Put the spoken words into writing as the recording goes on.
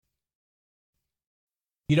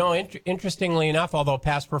Interestingly enough, although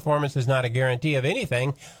past performance is not a guarantee of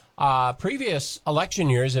anything, previous election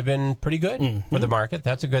years have been pretty good for the market.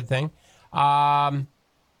 That's a good thing. And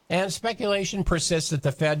speculation persists that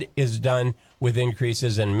the Fed is done with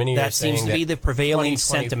increases, and many are saying seems to be the prevailing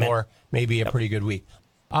sentiment. May be a pretty good week.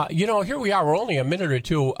 Here we are. We're only a minute or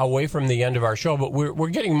two away from the end of our show, but we're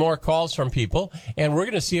getting more calls from people, and we're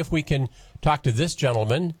going to see if we can talk to this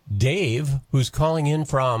gentleman, Dave, who's calling in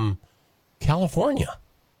from California.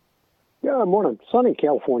 Yeah, morning. Sunny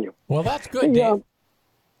California. Well, that's good, Dave.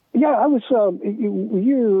 I was. None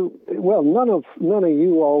of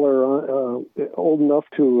you all are old enough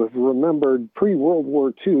to have remembered pre-World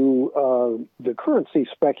War II the currency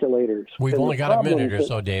speculators. We've only got a minute or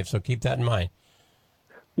so, Dave, so keep that in mind.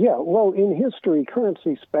 Yeah, well, in history,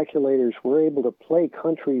 currency speculators were able to play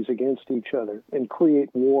countries against each other and create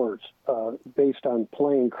wars based on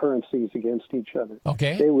playing currencies against each other.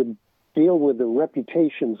 Okay. They would deal with the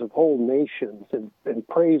reputations of whole nations and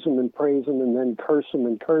praise them and then curse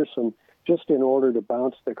them just in order to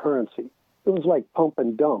bounce the currency. It was like pump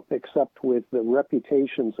and dump, except with the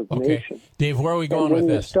reputations of nations. Dave, where are we going with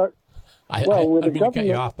this? I mean to cut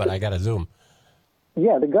you off, but I got to zoom.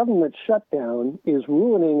 Yeah, the government shutdown is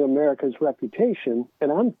ruining America's reputation, and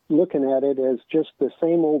I'm looking at it as just the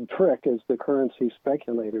same old trick as the currency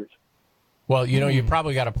speculators. Well, you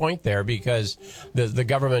probably got a point there, because the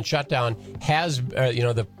government shutdown has,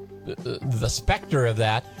 the specter of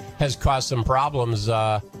that has caused some problems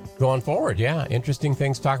going forward. Yeah, interesting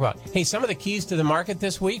things to talk about. Hey, some of the keys to the market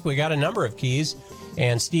this week, we got a number of keys.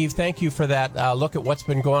 And Steve, thank you for that look at what's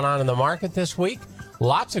been going on in the market this week.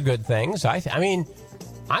 Lots of good things. I mean,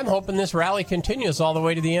 I'm hoping this rally continues all the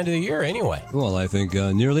way to the end of the year anyway. Well, I think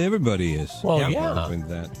nearly everybody is. Well,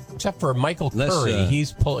 yeah. Except for Michael Curry.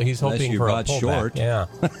 He's hoping for a pullback. Short. Yeah,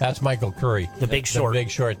 that's Michael Curry. The big short. The big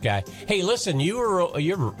short guy. Hey, listen, you're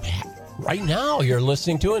right now you're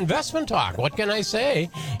listening to Investment Talk. What can I say?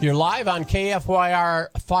 You're live on KFYR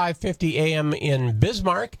 550 AM in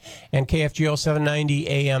Bismarck and KFGO 790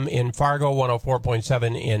 AM in Fargo,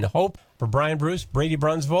 104.7 in Hope. For Brian Bruce, Brady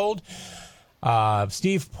Brunsvold,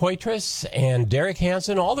 Steve Poitras, and Derek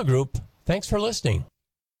Hansen, all the group, thanks for listening.